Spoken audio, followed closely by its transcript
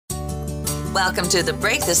Welcome to the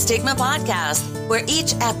Break the Stigma podcast, where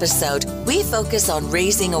each episode we focus on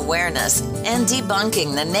raising awareness and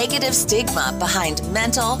debunking the negative stigma behind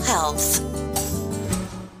mental health.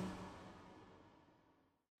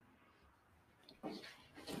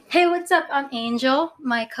 Hey, what's up? I'm Angel.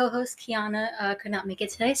 My co-host Kiana could not make it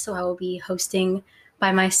today, so I will be hosting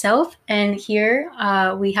by myself. And here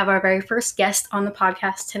we have our very first guest on the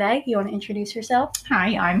podcast today. You want to introduce yourself?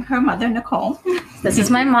 Hi, I'm her mother, Nicole. This is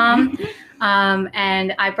my mom.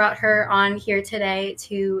 And I brought her on here today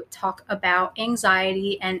to talk about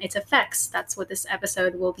anxiety and its effects. That's what this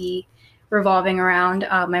episode will be revolving around.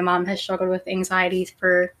 My mom has struggled with anxiety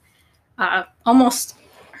for almost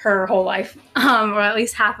her whole life, or at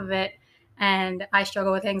least half of it. And I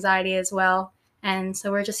struggle with anxiety as well. And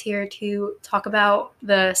so we're just here to talk about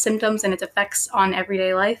the symptoms and its effects on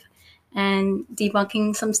everyday life and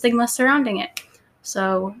debunking some stigma surrounding it.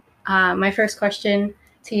 So my first question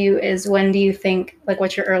to you is, when do you think,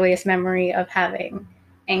 what's your earliest memory of having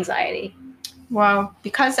anxiety? Well,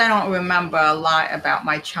 because I don't remember a lot about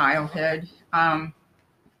my childhood,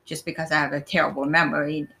 just because I have a terrible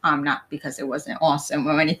memory, not because it wasn't awesome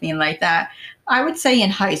or anything like that. I would say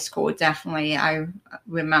in high school, definitely, I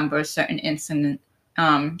remember certain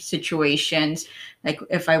situations, like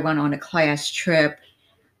if I went on a class trip,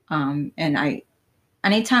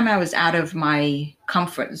 anytime I was out of my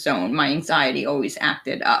comfort zone, my anxiety always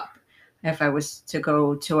acted up. If I was to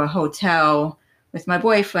go to a hotel with my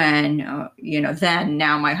boyfriend,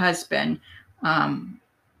 now my husband,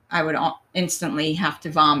 I would instantly have to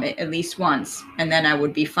vomit at least once, and then I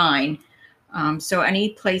would be fine. So any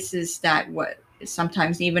places that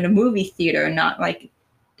sometimes even a movie theater, not like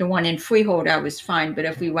the one in Freehold, I was fine. But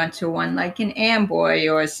if we went to one like in Amboy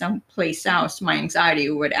or someplace else, my anxiety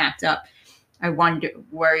would act up. I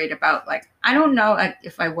worried about, I don't know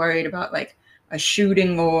if I worried about a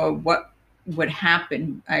shooting or what would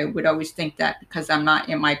happen. I would always think that because I'm not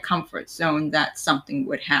in my comfort zone, that something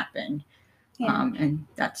would happen. Yeah. And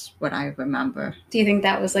that's what I remember. Do you think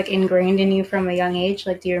that was ingrained in you from a young age?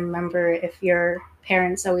 Do you remember if your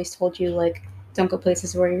parents always told you don't go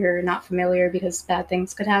places where you're not familiar because bad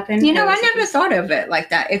things could happen? I never thought of it like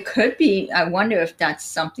that. It could be. I wonder if that's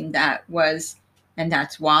something that was, and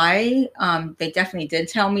that's why they definitely did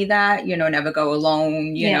tell me that, never go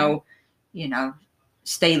alone,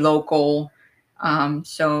 stay local.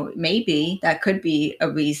 So maybe that could be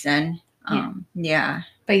a reason. Yeah.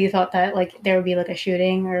 But you thought that there would be a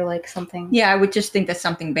shooting or something? Yeah, I would just think that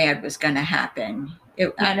something bad was going to happen.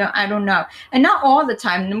 I don't know. And not all the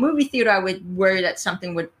time. In the movie theater, I would worry that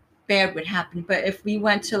something bad would happen. But if we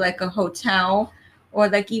went to a hotel or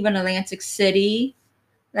even Atlantic City,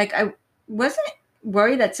 I wasn't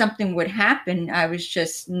worried that something would happen. I was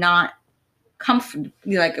just not comfortable.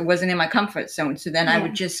 It wasn't in my comfort zone. So then I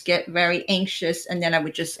would just get very anxious, and then I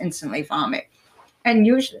would just instantly vomit. And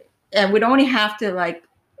usually I would only have to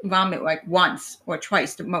vomit once or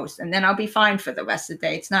twice the most, and then I'll be fine for the rest of the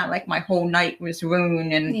day. It's not like my whole night was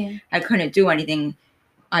ruined and I couldn't do anything.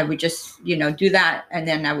 I would just, do that, and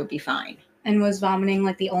then I would be fine. And was vomiting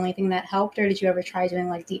the only thing that helped, or did you ever try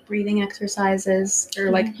doing deep breathing exercises,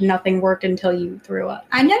 or nothing worked until you threw up?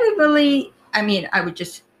 I never really. I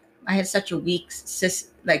had such a weak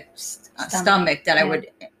stomach that I would,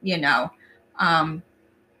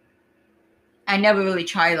 I never really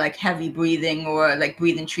tried heavy breathing or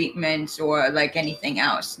breathing treatments or anything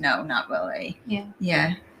else. No, not really. Yeah.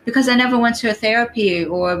 Yeah. Because I never went to a therapy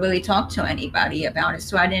or really talked to anybody about it.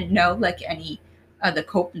 So I didn't know any other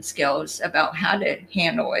coping skills about how to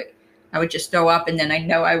handle it. I would just throw up, and then I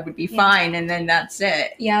know I would be fine, and then that's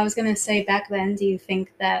it. Yeah, I was going to say, back then, do you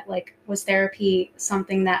think that was therapy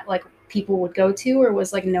something that people would go to, or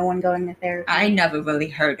was no one going to therapy? I never really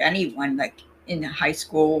heard anyone in high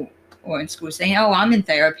school or in school saying, "Oh, I'm in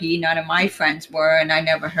therapy." None of my friends were, and I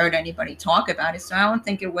never heard anybody talk about it. So I don't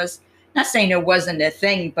think it was, not saying it wasn't a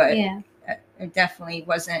thing, but it definitely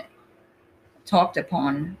wasn't talked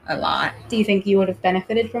upon a lot. Do you think you would have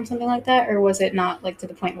benefited from something like that, or was it not to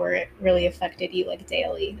the point where it really affected you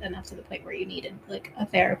daily enough to the point where you needed a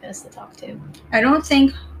therapist to talk to?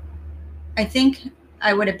 I think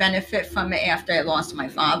I would have benefited from it after I lost my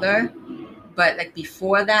father, but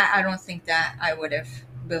before that, I don't think that I would have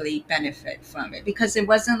really benefit from it, because it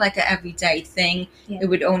wasn't an everyday thing. It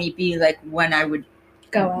would only be when I would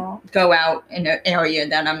go out in an area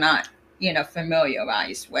that I'm not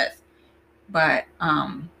familiarized with. But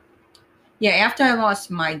after I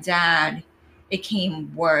lost my dad, it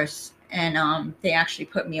came worse, and they actually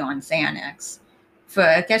put me on Xanax for,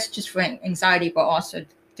 I guess, just for anxiety, but also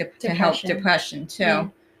to help depression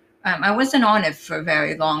too. I wasn't on it for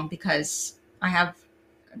very long because I have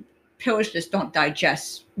pills just don't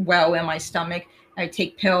digest well in my stomach. I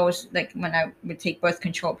take pills, like when I would take birth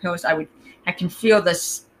control pills, I can feel the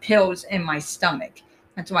pills in my stomach.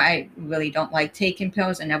 That's why I really don't like taking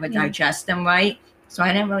pills. I never digest them right. So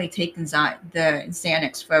I didn't really take the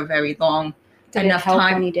Xanax for a very long Did enough it help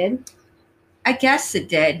time. when you did? I guess it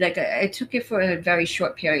did. Like I took it for a very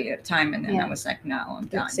short period of time, and then I was like, no, I'm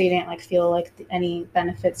done. So you didn't like feel like any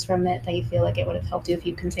benefits from it that you feel like it would have helped you if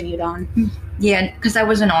you continued on? Yeah, because I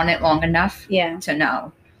wasn't on it long enough to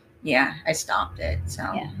know. Yeah, I stopped it. So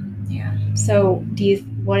yeah. So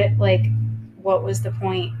what was the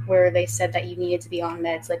point where they said that you needed to be on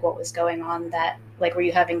meds? Like what was going on that, like, were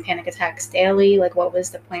you having panic attacks daily? Like what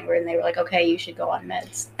was the point where they were like, okay, you should go on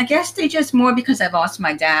meds? I guess they just more because I lost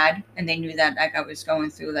my dad, and they knew that like I was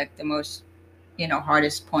going through like the most,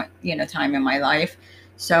 hardest point, time in my life.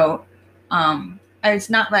 So it's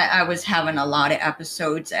not that I was having a lot of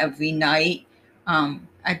episodes every night.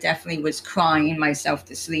 I definitely was crying myself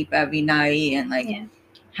to sleep every night, and like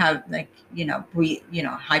have like breathe,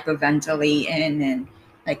 hyperventilating and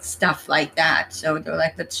like stuff like that. So they're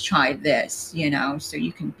like, let's try this, so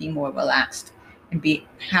you can be more relaxed and be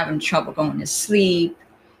having trouble going to sleep,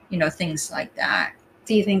 things like that.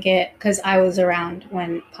 Do you think because I was around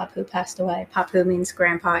when Papu passed away. Papu means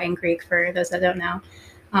grandpa in Greek for those that don't know.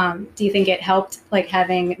 Do you think it helped, like,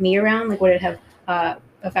 having me around? Like, would it have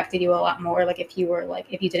affected you a lot more, like if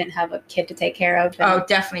you didn't have a kid to take care of?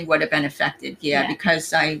 Definitely would have been affected,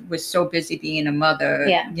 because I was so busy being a mother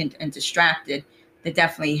and distracted. That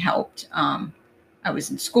definitely helped. I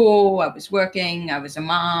was in school, I was working, I was a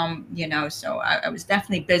mom, so I was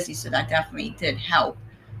definitely busy, so that definitely did help.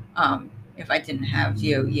 If I didn't have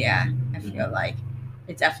you, I feel like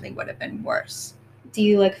it definitely would have been worse. Do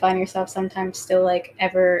you like find yourself sometimes still like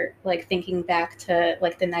ever like thinking back to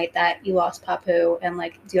like the night that you lost Papu, and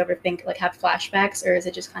like do you ever think like have flashbacks, or is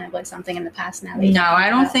it just kind of like something in the past now? No, I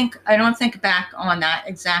don't think back on that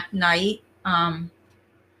exact night.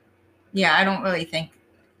 I don't really think,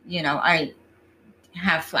 I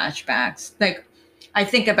have flashbacks. Like I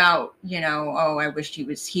think about, I wish he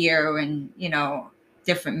was here, and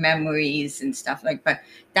different memories and stuff like. But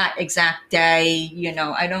that exact day,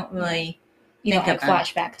 I don't really. You don't like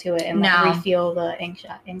flashback to it and like re-feel the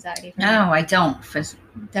anxiety from No, I don't.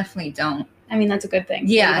 Definitely don't. I mean, that's a good thing.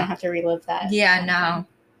 Yeah. You don't have to relive that. Yeah,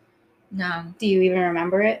 no. Do you even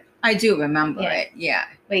remember it? I do remember it, yeah.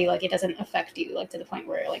 But it doesn't affect you like to the point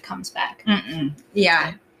where it like comes back. Mm-mm.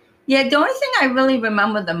 Yeah. Yeah, the only thing I really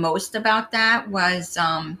remember the most about that was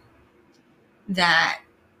that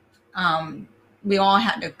we all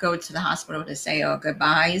had to go to the hospital to say our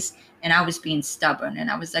goodbyes. And I was being stubborn, and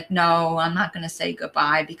I was like, no, I'm not going to say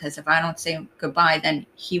goodbye, because if I don't say goodbye, then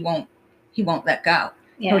he won't let go.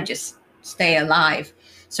 Yeah. He'll just stay alive.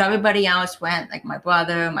 So everybody else went, like my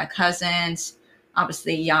brother, my cousins,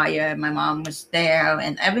 obviously Yaya, my mom was there,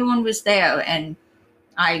 and everyone was there. And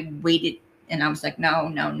I waited, and I was like, no,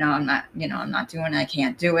 I'm not, I'm not doing it. I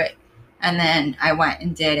can't do it. And then I went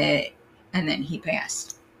and did it, and then he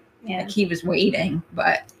passed. Yeah. Like he was waiting,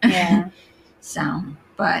 but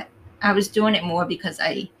but I was doing it more because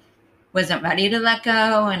I wasn't ready to let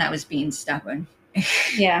go, and I was being stubborn.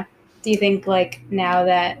 Yeah. Do you think like now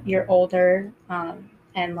that you're older,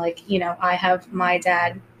 and like, I have my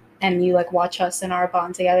dad and you like watch us in our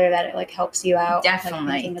bond together, that it like helps you out?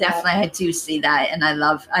 Definitely. I do see that. And I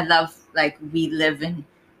love like reliving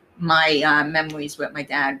my memories with my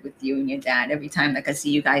dad, with you and your dad. Every time like I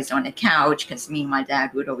see you guys on the couch, because me and my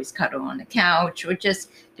dad would always cuddle on the couch, or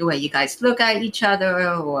just the way you guys look at each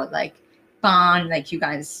other, or like bond, like you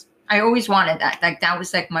guys. I always wanted that. Like that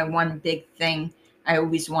was like my one big thing. I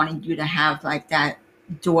always wanted you to have like that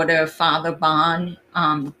daughter-father bond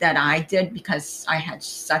that I did, because I had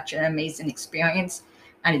such an amazing experience,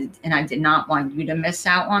 and I did not want you to miss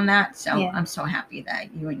out on that. So I'm so happy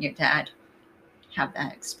that you and your dad have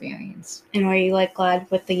that experience. And were you like glad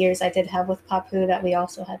with the years I did have with Papu that we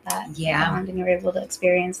also had that bond and you were able to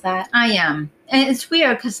experience that? I am. And it's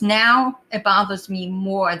weird because now it bothers me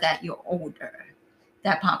more that you're older,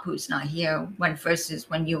 that Papu's not here, versus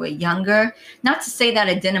when you were younger. Not to say that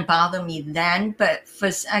it didn't bother me then, but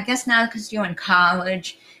I guess now because you're in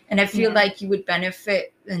college, and I feel like you would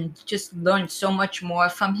benefit and just learn so much more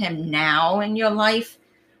from him now in your life.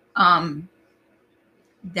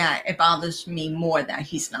 That it bothers me more that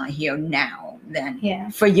he's not here now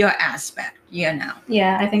than for your aspect,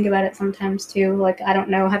 Yeah, I think about it sometimes too. Like, I don't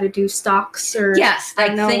know how to do stocks, or I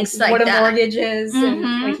don't know things like what that. A mortgage is, and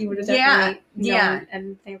like he would have definitely known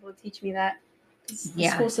and been able to teach me that. The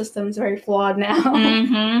school system's very flawed now.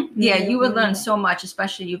 Yeah, you would learn so much,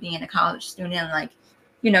 especially you being a college student. Like,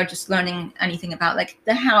 just learning anything about like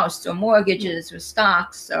the house or mortgages or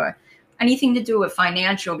stocks or anything to do with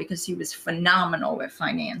financial, because he was phenomenal with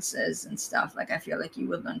finances and stuff. Like I feel like you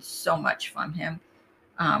would learn so much from him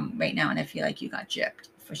right now, and I feel like you got gypped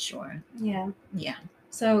for sure. Yeah. Yeah.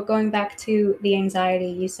 So going back to the anxiety,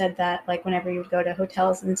 you said that like whenever you would go to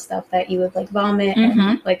hotels and stuff that you would like vomit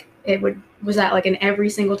and like was that like an every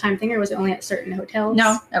single time thing, or was it only at certain hotels?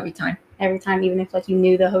 No, every time. Every time, even if like you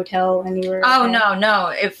knew the hotel and you were. Oh, no.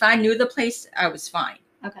 If I knew the place, I was fine.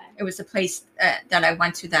 Okay. It was a place that I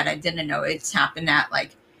went to that I didn't know. It's happened at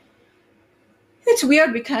like, it's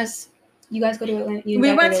weird because you guys go to Atlantic.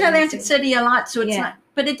 We went to Atlantic City a lot, so it's Yeah. not,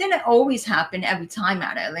 but it didn't always happen every time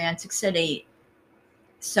at Atlantic City.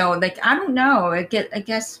 So like, I don't know. I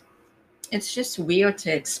guess it's just weird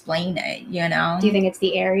to explain it, Do you think it's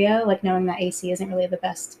the area, like knowing that AC isn't really the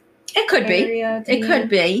best? It could be. area to It be could in?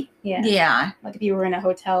 be. Yeah. Yeah. Like if you were in a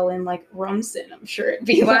hotel in like Rumson, I'm sure it'd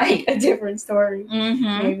be Right. like a different story.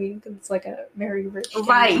 Mm-hmm. Maybe 'cause it's like a very rich town.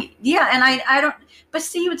 Right. Yeah. And I don't, but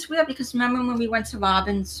see, it's weird because remember when we went to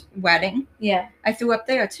Robin's wedding? Yeah. I threw up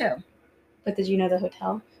there too. But did you know the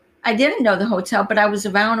hotel? I didn't know the hotel, but I was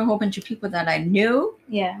around a whole bunch of people that I knew.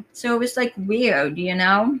 Yeah. So it was like weird,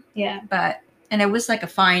 Yeah. and it was like a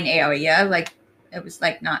fine area. Like it was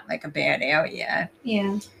like not like a bad area.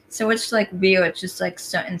 Yeah. So it's like weird, just like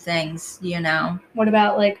certain things, What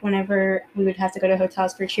about like whenever we would have to go to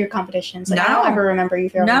hotels for cheer competitions? Like, I No. don't ever remember you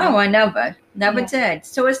throwing No, up. I never Yeah. did.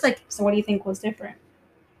 So it's like, So what do you think was different?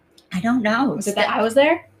 I don't know. Was it that I was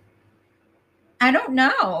there? I don't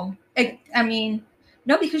know. I mean,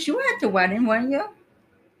 no, because you were at the wedding, weren't you?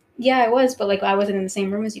 Yeah, I was, but like I wasn't in the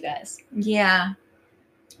same room as you guys. Yeah.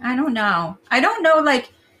 I don't know.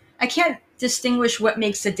 Like, I can't distinguish what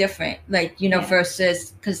makes it different, like, Yeah.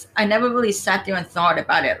 versus, because I never really sat there and thought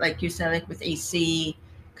about it, like you said, like with AC,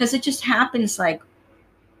 because it just happens, like,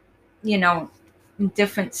 in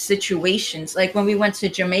different situations. Like when we went to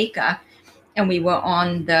Jamaica and we were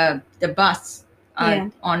on the bus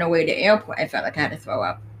on our way to airport, I felt like I had to throw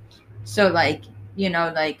up. So like,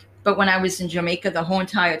 but when I was in Jamaica the whole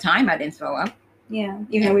entire time, I didn't throw up. Yeah,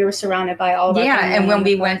 even though we were surrounded by all of our family and when on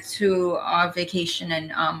we the went bus. to our vacation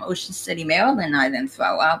in Ocean City, Maryland, I didn't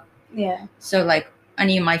throw up. Yeah. So like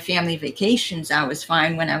any of my family vacations, I was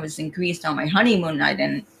fine. When I was in Greece on my honeymoon, I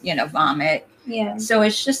didn't, vomit. Yeah. So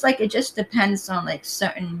it's just like, it just depends on like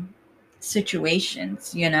certain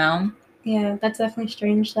situations, Yeah, that's definitely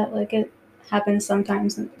strange that like it happens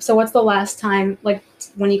sometimes. So what's the last time, like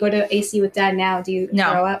when you go to AC with Dad now, do you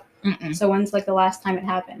No. throw up? Mm-mm. So when's like the last time it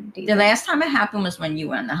happened? Do you The think? last time it happened was when you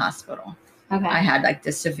were in the hospital. Okay. I had like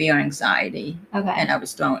the severe anxiety, Okay. and I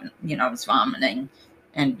was I was vomiting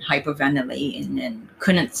and hyperventilating and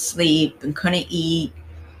couldn't sleep and couldn't eat.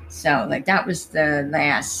 So like that was the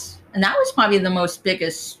last, and that was probably the last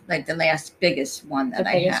biggest one that the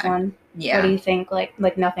I biggest had. one. Yeah. What do you think? Like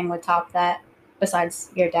nothing would top that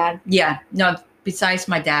besides your dad. Yeah. No, besides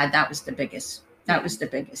my dad, that was the biggest. That was the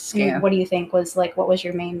biggest scare. What do you think was like? What was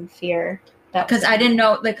your main fear? Because I didn't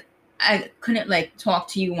know, like, I couldn't like talk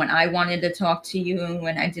to you when I wanted to talk to you,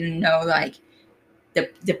 when I didn't know like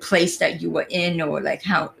the place that you were in, or like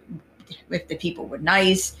how, if the people were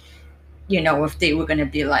nice, if they were gonna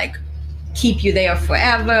be like keep you there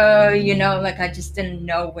forever, like I just didn't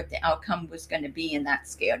know what the outcome was gonna be, and that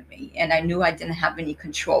scared me. And I knew I didn't have any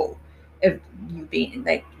control of you being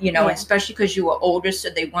like, especially because you were older, so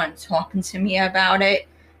they weren't talking to me about it.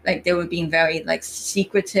 Like they were being very like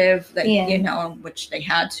secretive, like, which they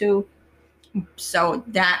had to. So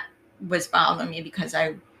that was bothering me because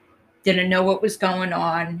I didn't know what was going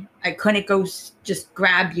on. I couldn't go just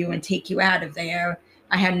grab you and take you out of there.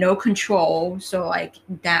 I had no control. So like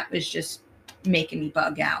that was just making me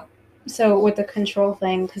bug out. So with the control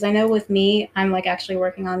thing, because I know with me, I'm like actually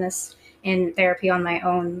working on this in therapy on my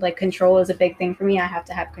own. Like control is a big thing for me. I have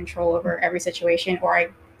to have control over every situation, or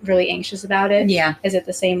I'm really anxious about it. Yeah. Is it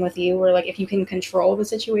the same with you, where like if you can control the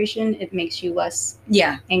situation, it makes you less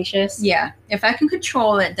anxious? Yeah. If I can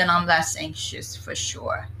control it, then I'm less anxious for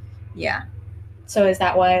sure. Yeah. So is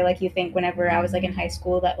that why like you think whenever I was like in high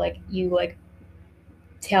school that like you like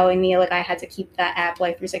telling me like I had to keep that app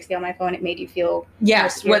Life 360 on my phone, it made you feel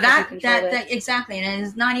yes. more Well, secure 'cause you control it? that exactly. And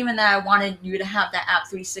it's not even that I wanted you to have that app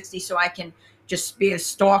 360 so I can just be a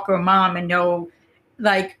stalker mom and know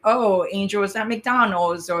like, oh, Angel was at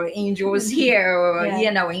McDonald's, or Angel was here, or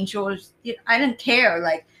Angel was, I didn't care.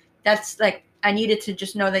 Like that's like, I needed to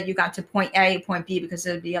just know that you got to point A, point B, because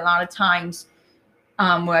there'd be a lot of times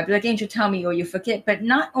where I'd be like, Angel, tell me, or you forget. But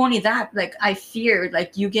not only that, like I feared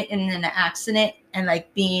like you getting in an accident and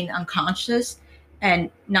like being unconscious and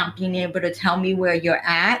not being able to tell me where you're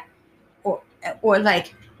at, or or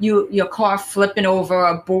like your car flipping over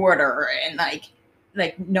a border and like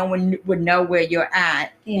no one would know where you're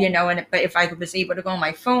at, you know. And but if I was able to go on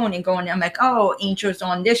my phone and go in, I'm like, oh, Angel's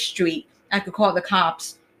on this street, I could call the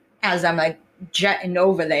cops as I'm like jetting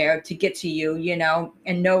over there to get to you, you know,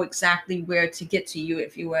 and know exactly where to get to you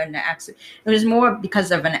if you were in an accident. It was more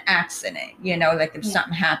because of an accident, you know, like if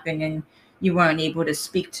something happened and you weren't able to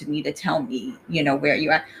speak to me to tell me, you know, where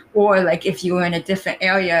you're at, or like if you were in a different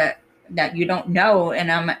area that you don't know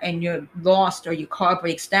and you're lost, or your car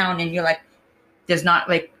breaks down and you're like, there's not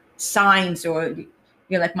like signs, or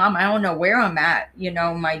you're like, Mom, I don't know where I'm at, you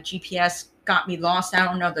know, my GPS got me lost, I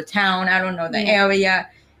don't know the town, I don't know the area,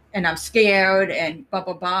 and I'm scared and blah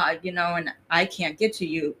blah blah, you know, and I can't get to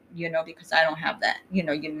you, you know, because I don't have that, you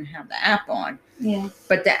know, you didn't have the app on.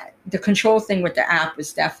 But the control thing with the app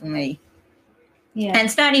was definitely, and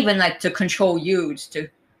it's not even like to control you, it's to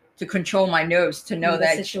control my nerves, to know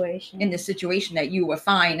that in the situation that you were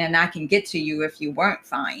fine and I can get to you if you weren't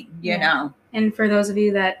fine, you know. And for those of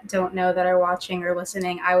you that don't know, that are watching or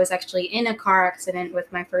listening, I was actually in a car accident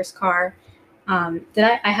with my first car. I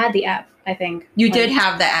had the app, I think. You did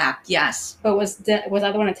have the app, yes. But was I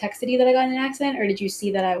the one that texted you that I got in an accident, or did you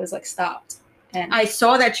see that I was like stopped? And I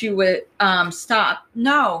saw that you would stop.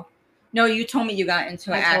 No, you told me you got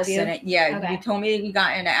into an accident. Yeah, okay. You told me you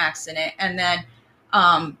got in an accident, and then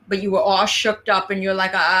but you were all shook up and you're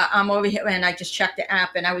like, I'm over here, and I just checked the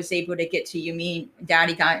app and I was able to get to you. Me and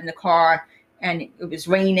Daddy got in the car and it was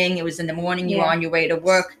raining. It was in the morning. You were on your way to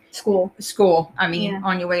work. School. I mean,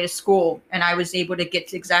 on your way to school. And I was able to get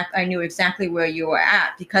to I knew exactly where you were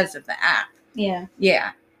at because of the app.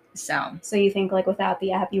 Yeah. So you think like without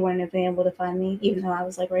the app, you wouldn't have been able to find me, even though I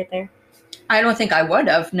was like right there? I don't think I would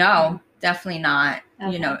have. No, definitely not.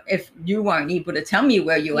 Okay. You know, if you weren't able to tell me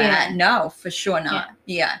where you were at, no, for sure not.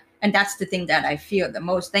 Yeah. And that's the thing that I fear the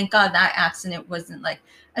most. Thank God that accident wasn't like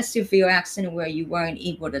a severe accident where you weren't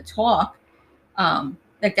able to talk.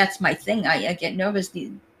 Like that's my thing. I get nervous.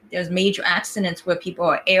 There's major accidents where people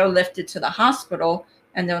are airlifted to the hospital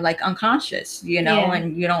and they're like unconscious, you know,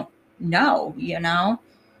 and you don't know, you know.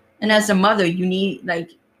 And as a mother, you need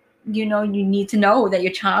like, you know, you need to know that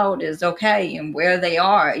your child is okay and where they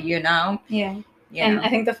are, you know. And I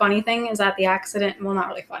think the funny thing is that the accident, well, not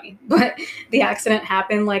really funny, but the accident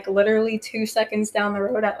happened like literally 2 seconds down the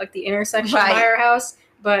road at like the intersection by our house.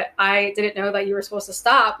 But I didn't know that you were supposed to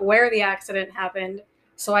stop where the accident happened.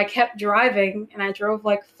 So I kept driving and I drove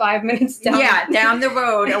like 5 minutes down. Down the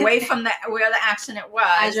road away from where the accident was.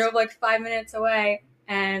 I drove like 5 minutes away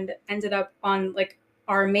and ended up on like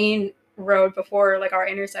our main road before like our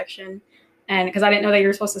intersection. And because I didn't know that you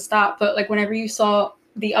were supposed to stop. But like whenever you saw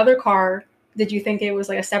the other car, did you think it was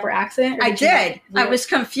like a separate accident? I did. I was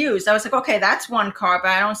confused. I was like, okay, that's one car,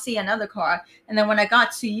 but I don't see another car. And then when I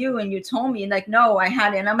got to you and you told me, like, no, I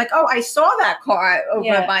had it. And I'm like, oh, I saw that car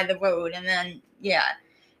over by the road. And then,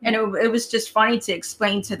 And it was just funny to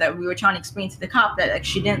explain we were trying to explain to the cop that like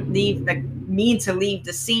she didn't mean to leave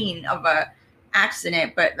the scene of a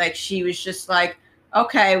accident, but like she was just like,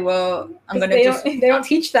 okay, well, I'm gonna they don't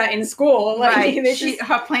teach that in school. Like,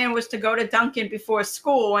 her plan was to go to Dunkin' before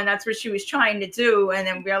school, and that's what she was trying to do, and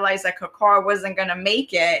then realized like her car wasn't gonna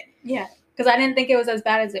make it. Yeah, because I didn't think it was as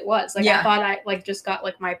bad as it was. Like I thought I like just got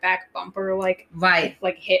like my back bumper like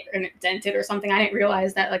hit and it dented or something. I didn't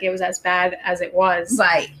realize that like it was as bad as it was.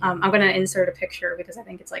 I'm gonna insert a picture because I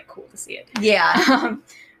think it's like cool to see it.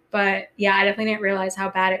 But yeah, I definitely didn't realize how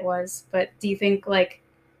bad it was. But do you think like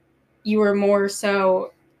you were more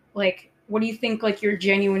so like, what do you think like your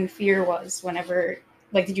genuine fear was whenever,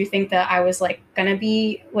 like, did you think that I was like gonna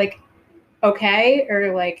be like okay,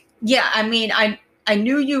 or like? I mean, I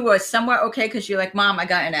knew you were somewhere okay because you're like, Mom, I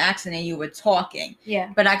got in an accident, you were talking.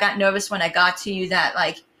 But I got nervous when I got to you that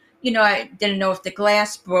like, you know, I didn't know if the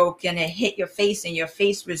glass broke and it hit your face and your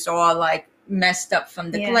face was all like messed up from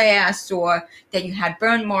the glass, or that you had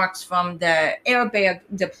burn marks from the airbag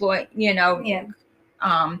deploy, you know,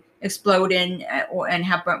 exploding and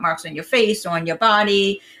have burnt marks on your face or on your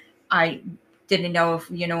body. I didn't know if,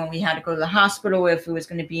 you know, when we had to go to the hospital, if it was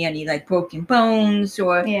going to be any like broken bones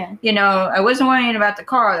or, you know, I wasn't worrying about the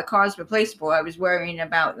car. The car's replaceable. I was worrying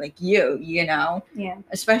about like you know,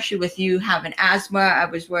 especially with you having asthma. I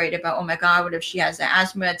was worried about, oh my God, what if she has an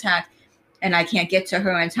asthma attack and I can't get to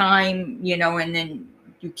her in time, you know, and then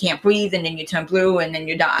you can't breathe and then you turn blue and then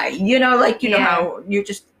you die, you know, like, you know how you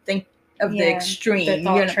just think of the extreme. The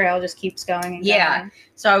thought trail just keeps going and going.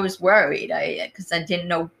 So I was worried because I didn't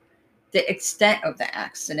know the extent of the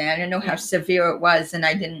accident. I didn't know how severe it was. And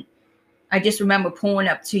I just remember pulling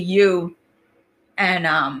up to you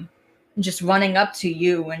and just running up to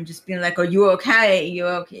you and just being like, "Are you okay? You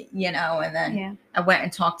okay?" And then I went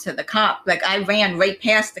and talked to the cop. Like I ran right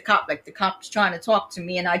past the cop, like the cop was trying to talk to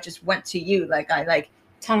me, and I just went to you. Like I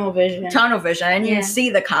tunnel vision. I didn't even see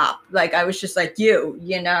the cop. Like I was just like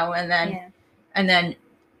and then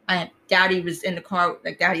Daddy was in the car.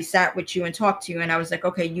 Like Daddy sat with you and talked to you, and I was like,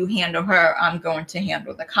 okay, you handle her. I'm going to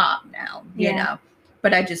handle the cop now. You know,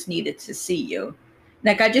 but I just needed to see you.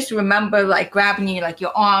 Like, I just remember, like, grabbing you, like, your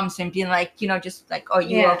arms and being like, just like, are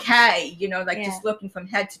you okay? Just looking from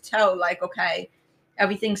head to toe, like, okay,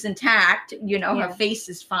 everything's intact. Her face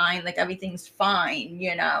is fine. Like, everything's fine,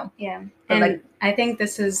 Yeah. But and I think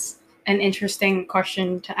this is an interesting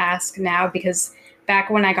question to ask now, because back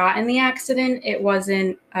when I got in the accident, it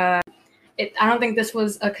wasn't... I don't think this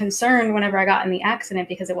was a concern whenever I got in the accident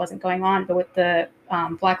because it wasn't going on. But with the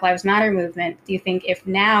Black Lives Matter movement, do you think if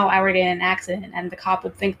now I were to get in an accident and the cop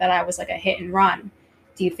would think that I was like a hit and run,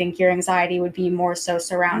 do you think your anxiety would be more so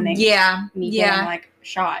surrounding me getting like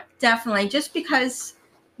shot? Definitely. Just because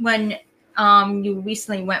when you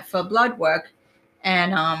recently went for blood work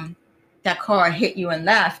and that car hit you and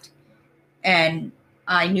left, and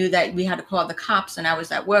I knew that we had to call the cops and I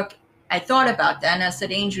was at work, I thought about that and I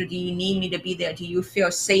said, Angel, do you need me to be there? Do you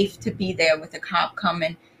feel safe to be there with a cop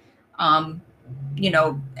coming, and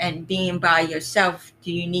being by yourself?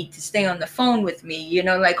 Do you need to stay on the phone with me?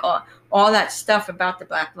 Like all that stuff about the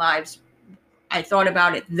Black Lives. I thought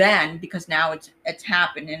about it then because now it's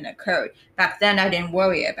happened and occurred. Back then I didn't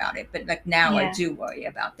worry about it, but like now I do worry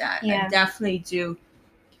about that. I definitely do.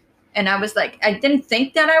 And I was like, I didn't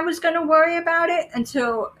think that I was going to worry about it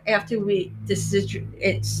until after the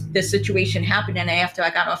situation happened. And after I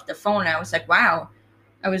got off the phone, I was like, wow,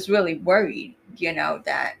 I was really worried,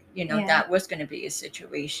 that was going to be a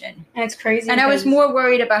situation. And it's crazy. And I was more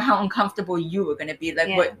worried about how uncomfortable you were going to be,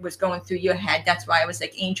 like what was going through your head. That's why I was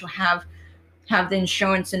like, Angel, have the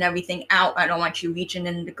insurance and everything out. I don't want you reaching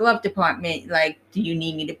in the glove department. Like, do you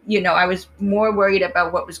need me to, I was more worried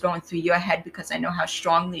about what was going through your head because I know how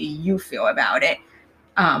strongly you feel about it.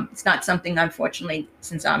 It's not something, unfortunately,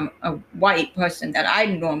 since I'm a white person, that I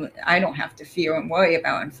don't have to fear and worry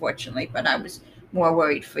about, unfortunately, but I was more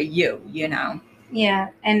worried for you,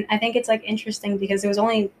 Yeah. And I think it's like interesting because it was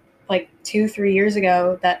only like 2-3 years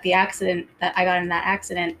ago that I got in that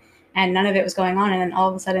accident, and none of it was going on. And then all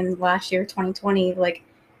of a sudden last year, 2020, like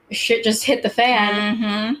shit just hit the fan.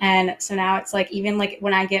 Mm-hmm. And so now it's like, even like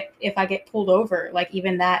if I get pulled over, like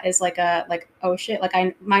even that is like oh shit. Like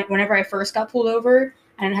whenever I first got pulled over,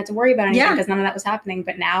 I didn't have to worry about anything because none of that was happening.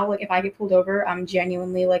 But now, like if I get pulled over, I'm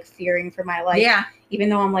genuinely like fearing for my life. Yeah. Even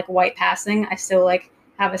though I'm like white passing, I still like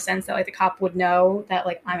have a sense that like the cop would know that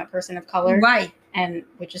like I'm a person of color. Right. And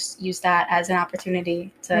would just use that as an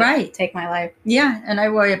opportunity to take my life. Yeah, and I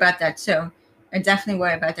worry about that too. I definitely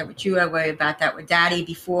worry about that with you. I worry about that with Daddy.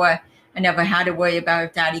 Before, I never had to worry about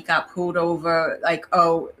if Daddy got pulled over, like,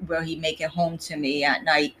 oh, will he make it home to me at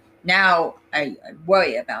night? Now I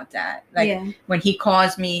worry about that. Like when he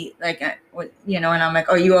calls me, like, and I'm like,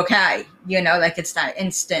 are you okay? Like it's that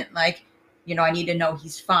instant, like, I need to know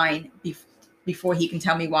he's fine before he can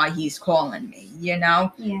tell me why he's calling me,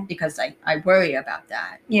 because I worry about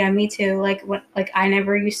that. Yeah, me too. Like I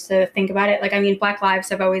never used to think about it. Like, I mean, Black lives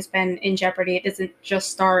have always been in jeopardy. It doesn't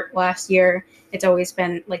just start last year. It's always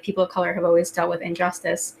been like people of color have always dealt with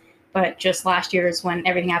injustice. But just last year is when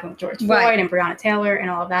everything happened with George Floyd and Breonna Taylor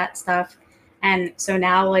and all of that stuff. And so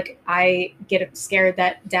now, like, I get scared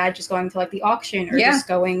that Dad just going to like the auction or just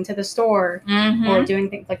going to the store or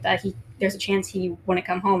doing things like that. There's a chance he wouldn't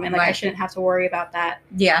come home, and like I shouldn't have to worry about that.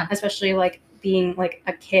 Yeah, especially like being like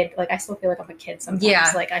a kid. Like I still feel like I'm a kid sometimes.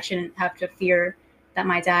 Yeah, like I shouldn't have to fear that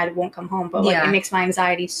my dad won't come home. But like it makes my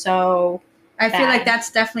anxiety so. I feel like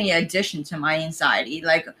that's definitely an addition to my anxiety.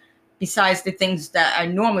 Like besides the things that I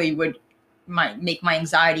normally might make my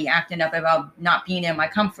anxiety acting up about not being in my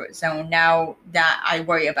comfort zone. Now that I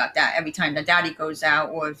worry about that every time that Daddy goes out,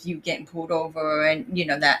 or if you getting pulled over, and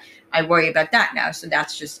that I worry about that now. So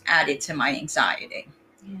that's just added to my anxiety.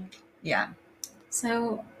 Yeah.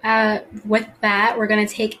 So with that, we're going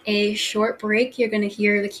to take a short break. You're going to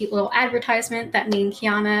hear the cute little advertisement that me and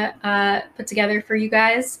Kiana put together for you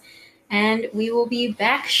guys. And we will be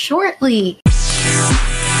back shortly.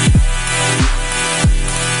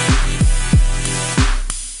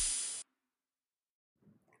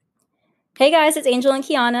 Hey guys, it's Angel and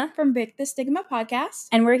Kiana from Break the Stigma podcast.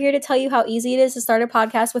 And we're here to tell you how easy it is to start a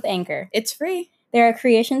podcast with Anchor. It's free. There are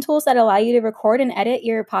creation tools that allow you to record and edit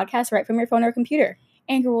your podcast right from your phone or computer.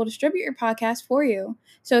 Anchor will distribute your podcast for you,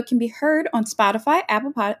 so it can be heard on Spotify,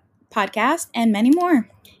 Apple Podcasts, and many more.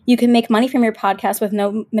 You can make money from your podcast with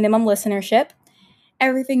no minimum listenership.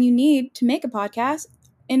 everything you need to make a podcast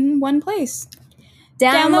in one place.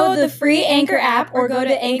 Download the free Anchor app or go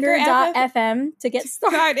to anchor.fm to get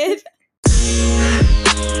started.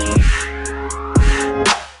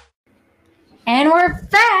 And we're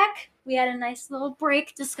back. We had a nice little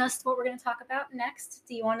break, discussed what we're going to talk about next.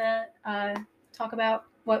 Do you want to talk about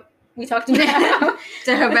what we talked about?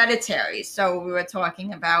 The hereditary. So we were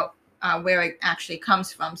talking about where it actually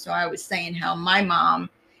comes from. So I was saying how my mom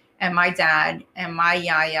and my dad and my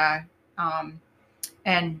yaya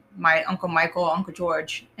and my Uncle Michael, Uncle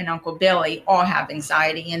George, and Uncle Billy all have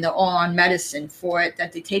anxiety, and they're all on medicine for it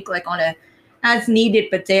that they take like on a as needed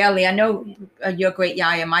but daily. I know your great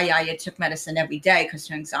yaya, my yaya, took medicine every day because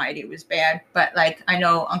her anxiety was bad. But like I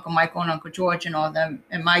know Uncle Michael and Uncle George and all of them,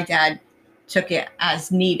 and my dad took it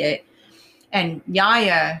as needed. And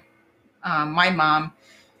yaya, my mom,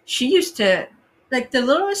 she used to, like the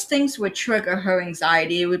littlest things would trigger her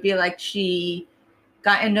anxiety. It would be like she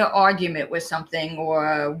got in an argument with something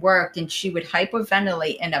or work, and she would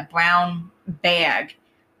hyperventilate in a brown bag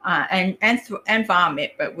and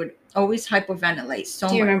vomit, but would always hyperventilate so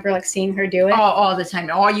much. Do you remember like seeing her do it? All the time.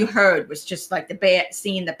 And all you heard was just like the bag,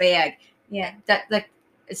 seeing the bag. Yeah. That like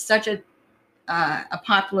it's such a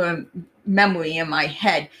popular memory in my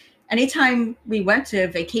head. Anytime we went to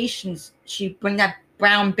vacations, she'd bring that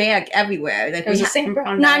brown bag everywhere. Like It was the same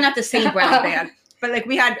brown bag. not the same brown bag, but like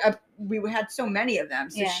we had so many of them,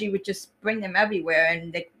 so Yeah. she would just bring them everywhere,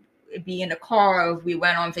 and they'd be in a car if we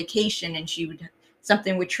went on vacation, and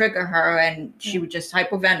something would trigger her, and she would just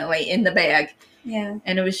hyperventilate in the bag. Yeah.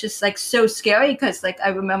 And it was just like so scary because like I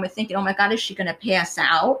remember thinking, oh my God, is she gonna pass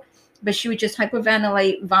out? But she would just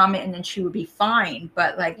hyperventilate, vomit, and then she would be fine.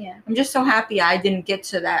 But like, I'm just so happy I didn't get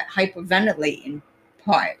to that hyperventilating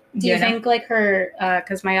part. Do you think like her,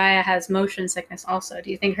 because my yaya has motion sickness also,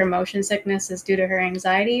 do you think her motion sickness is due to her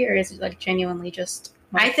anxiety, or is it like genuinely just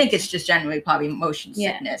I think it's just generally probably motion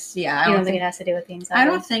sickness. Yeah. I don't think it has to do with the anxiety. I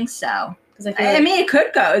don't think so. I mean, it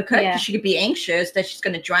could go. It could. Yeah. She could be anxious that she's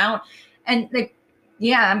going to drown. And like,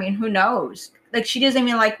 yeah, I mean, who knows? Like, she doesn't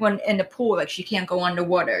even like when in the pool, like she can't go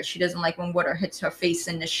underwater. She doesn't like when water hits her face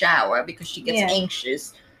in the shower because she gets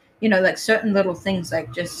anxious. You know, like certain little things,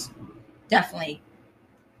 like just definitely,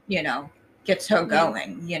 you know, gets her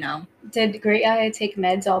going, you know. Did Great Yaya take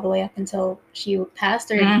meds all the way up until she passed,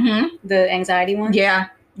 or the anxiety one? Yeah.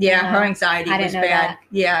 Her anxiety was bad. That.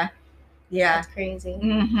 Yeah. That's crazy.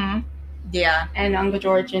 Yeah. And Uncle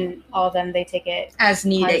George and all of them, they take it as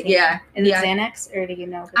needed. Yeah. Is it Xanax, or do you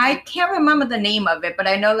know? I can't remember the name of it, but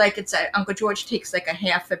I know like it's Uncle George takes like a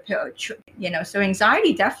half a pill, you know. So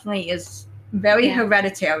anxiety definitely is very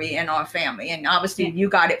hereditary in our family, and obviously you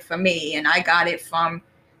got it from me, and I got it from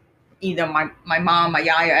either my mom, my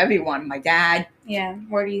yaya, everyone, my dad. Yeah.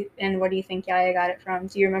 Where do you think yaya got it from?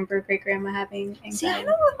 Do you remember great grandma having anxiety? See, I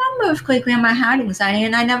don't remember if great grandma had anxiety,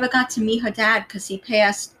 and I never got to meet her dad because he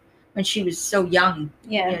passed when she was so young.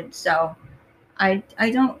 Yeah. And so I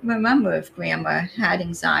don't remember if grandma had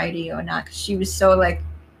anxiety or not, because she was so like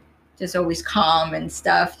just always calm and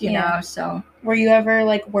stuff, you know. So were you ever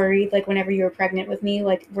like worried, like whenever you were pregnant with me,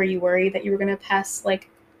 like were you worried that you were going to pass like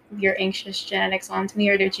your anxious genetics on to me,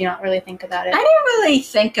 or did you not really think about it? I didn't really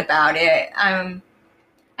think about it. I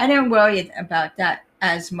didn't worry about that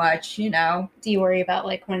as much, you know. Do you worry about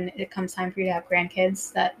like when it comes time for you to have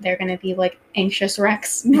grandkids that they're going to be like anxious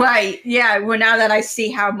wrecks? Right. Yeah. Well, now that I see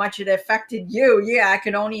how much it affected you, I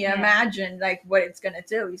can only imagine like what it's going to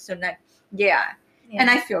do. So that, and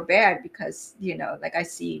I feel bad because, you know, like I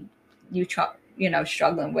see you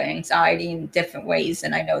struggling with anxiety in different ways.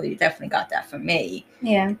 And I know that you definitely got that from me.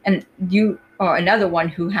 Yeah. And you are another one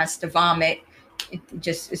who has to vomit.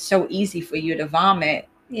 It's so easy for you to vomit,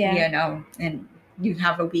 you know, and you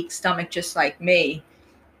have a weak stomach just like me,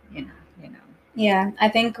 you know. Yeah, I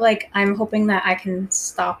think like I'm hoping that I can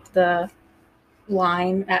stop the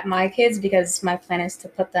line at my kids, because my plan is to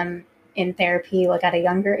put them in therapy like at a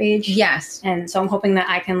younger age. Yes. And so I'm hoping that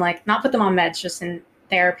I can like not put them on meds, just in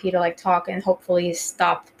therapy to like talk and hopefully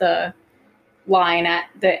stop the line at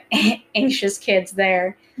the anxious kids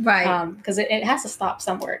there. Right. Because it has to stop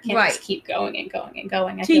somewhere. It can't just keep going and going and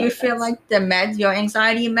going. Do you feel like the meds, your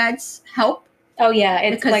anxiety meds, help? Oh yeah,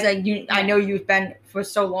 it's because I know you've been for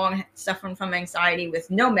so long suffering from anxiety with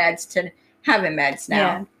no meds to having meds now.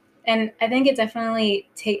 Yeah. And I think it definitely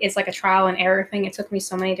it's like a trial and error thing. It took me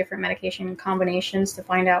so many different medication combinations to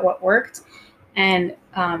find out what worked. And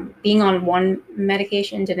being on one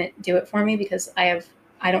medication didn't do it for me, because I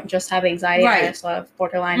don't just have anxiety. I also have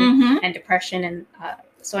borderline and depression. And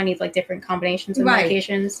so I need like different combinations of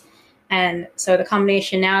medications. And so the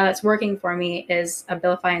combination now that's working for me is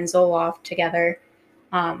Abilify and Zoloft together.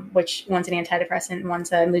 which one's an antidepressant and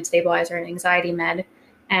one's a mood stabilizer and anxiety med.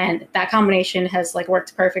 And that combination has like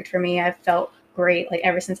worked perfect for me. I've felt great like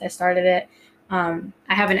ever since I started it. I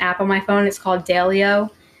have an app on my phone. It's called Dailyo,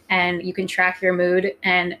 and you can track your mood.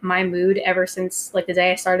 And my mood ever since like the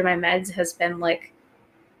day I started my meds has been like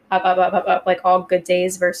up, like all good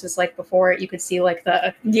days versus like before you could see like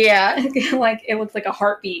the like it looked like a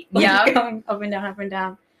heartbeat like, going up and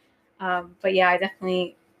down. But yeah,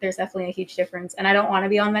 there's definitely a huge difference. And I don't want to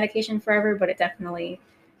be on medication forever, but it definitely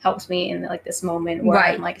helps me in like this moment where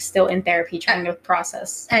I'm like still in therapy trying to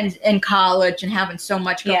process. And in college and having so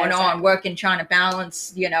much going on, working, trying to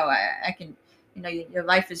balance, I can, your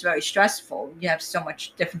life is very stressful. You have so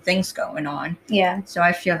much different things going on. Yeah. So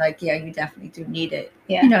I feel like, you definitely do need it.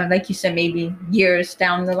 Yeah. Like you said, maybe years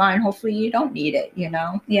down the line, hopefully you don't need it,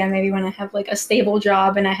 Yeah, maybe when I have like a stable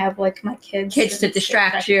job and I have like my kids to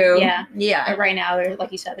distract you. Yeah. Yeah. But right now,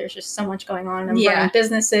 like you said, there's just so much going on. I'm running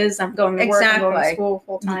businesses. I'm going to work. I'm going to school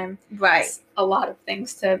full time. Right. It's a lot of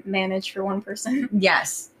things to manage for one person.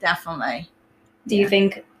 Yes, definitely. Do you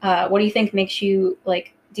think, what do you think makes you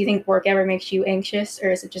like, do you think work ever makes you anxious, or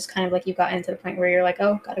is it just kind of like you've gotten to the point where you're like,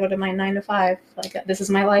 oh, gotta go to my 9 to 5. Like, this is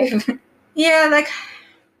my life. Yeah, like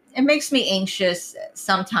it makes me anxious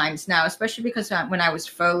sometimes now, especially because when I was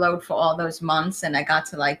furloughed for all those months and I got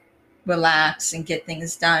to like relax and get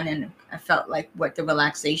things done, and I felt like what the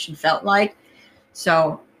relaxation felt like.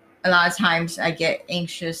 So a lot of times I get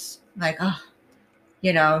anxious, like, oh,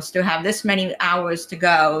 still have this many hours to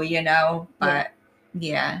go, but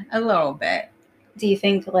yeah, a little bit. Do you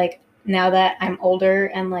think like now that I'm older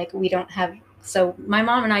and like we don't have, so my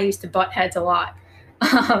mom and I used to butt heads a lot.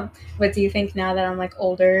 But do you think now that I'm like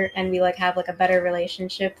older and we like have like a better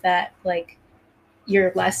relationship that like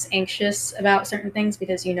you're less anxious about certain things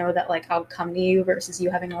because you know that like I'll come to you versus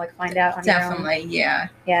you having to like find out on your own? Definitely, yeah.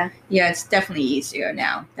 Yeah. Yeah, it's definitely easier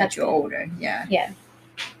now that you're older. Yeah. Yeah.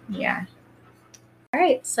 Yeah. All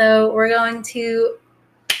right, so we're going to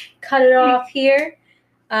cut it off here.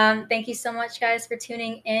 Thank you so much, guys, for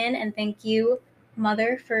tuning in, and thank you,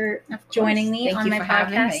 Mother, for joining me on my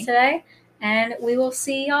podcast today. And we will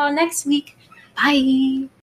see y'all next week. Bye.